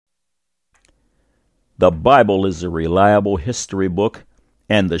The Bible is a reliable history book,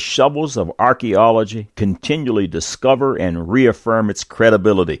 and the shovels of archaeology continually discover and reaffirm its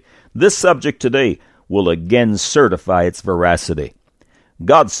credibility. This subject today will again certify its veracity.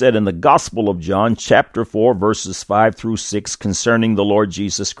 God said in the Gospel of John, chapter 4, verses 5 through 6, concerning the Lord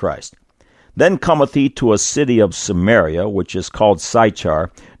Jesus Christ, "Then cometh he to a city of Samaria, which is called Sychar,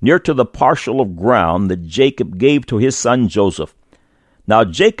 near to the parcel of ground that Jacob gave to his son Joseph. Now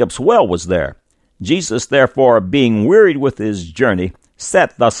Jacob's well was there. Jesus, therefore, being wearied with his journey,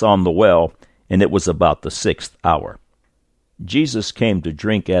 sat thus on the well, and it was about the 6th hour." Jesus came to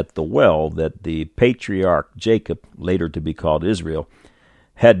drink at the well that the patriarch Jacob, later to be called Israel,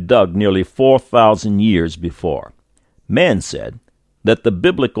 had dug nearly 4,000 years before. Man said that the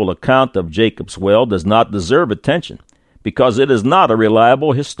biblical account of Jacob's well does not deserve attention because it is not a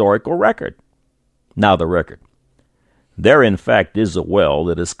reliable historical record. Now the record. There, in fact, is a well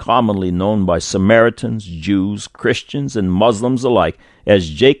that is commonly known by Samaritans, Jews, Christians, and Muslims alike as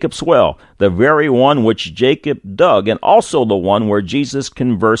Jacob's well, the very one which Jacob dug, and also the one where Jesus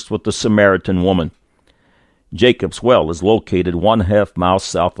conversed with the Samaritan woman. Jacob's well is located 1/2 mile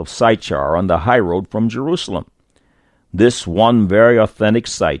south of Sychar on the high road from Jerusalem. This one very authentic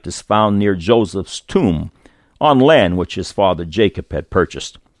site is found near Joseph's tomb, on land which his father Jacob had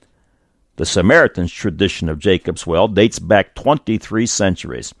purchased. The Samaritans' tradition of Jacob's well dates back 23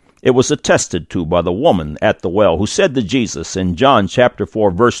 centuries. It was attested to by the woman at the well who said to Jesus in John chapter 4,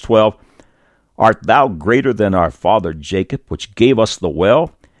 verse 12, "Art thou greater than our father Jacob, which gave us the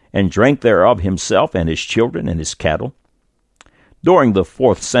well, and drank thereof himself and his children and his cattle?" During the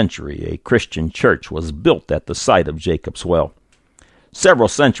 4th century, a Christian church was built at the site of Jacob's well. Several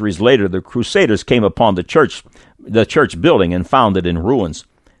centuries later, the Crusaders came upon the church building and found it in ruins.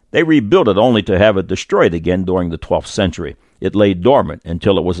 They rebuilt it only to have it destroyed again during the 12th century. It lay dormant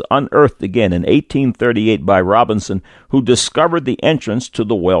until it was unearthed again in 1838 by Robinson, who discovered the entrance to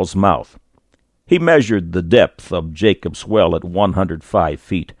the well's mouth. He measured the depth of Jacob's well at 105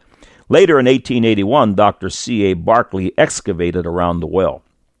 feet. Later in 1881, Dr. C.A. Barkley excavated around the well.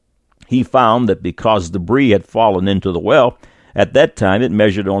 He found that because debris had fallen into the well, at that time it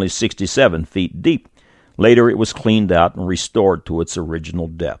measured only 67 feet deep. Later it was cleaned out and restored to its original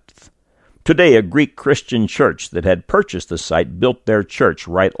depth. Today, a Greek Christian church that had purchased the site built their church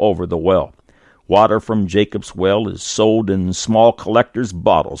right over the well. Water from Jacob's well is sold in small collectors'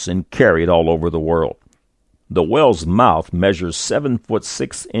 bottles and carried all over the world. The well's mouth measures 7 foot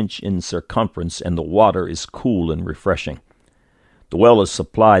 6 inch in circumference, and the water is cool and refreshing. The well is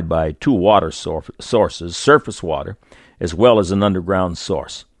supplied by 2 water sources, surface water, as well as an underground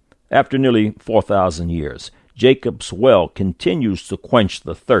source. After nearly 4,000 years, Jacob's well continues to quench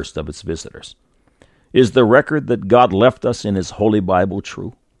the thirst of its visitors. Is the record that God left us in His Holy Bible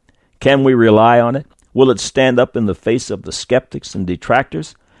true? Can we rely on it? Will it stand up in the face of the skeptics and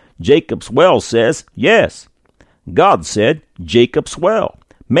detractors? Jacob's well says yes. God said Jacob's well.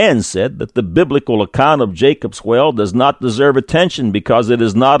 Man said that the biblical account of Jacob's well does not deserve attention because it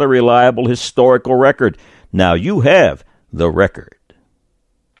is not a reliable historical record. Now you have the record.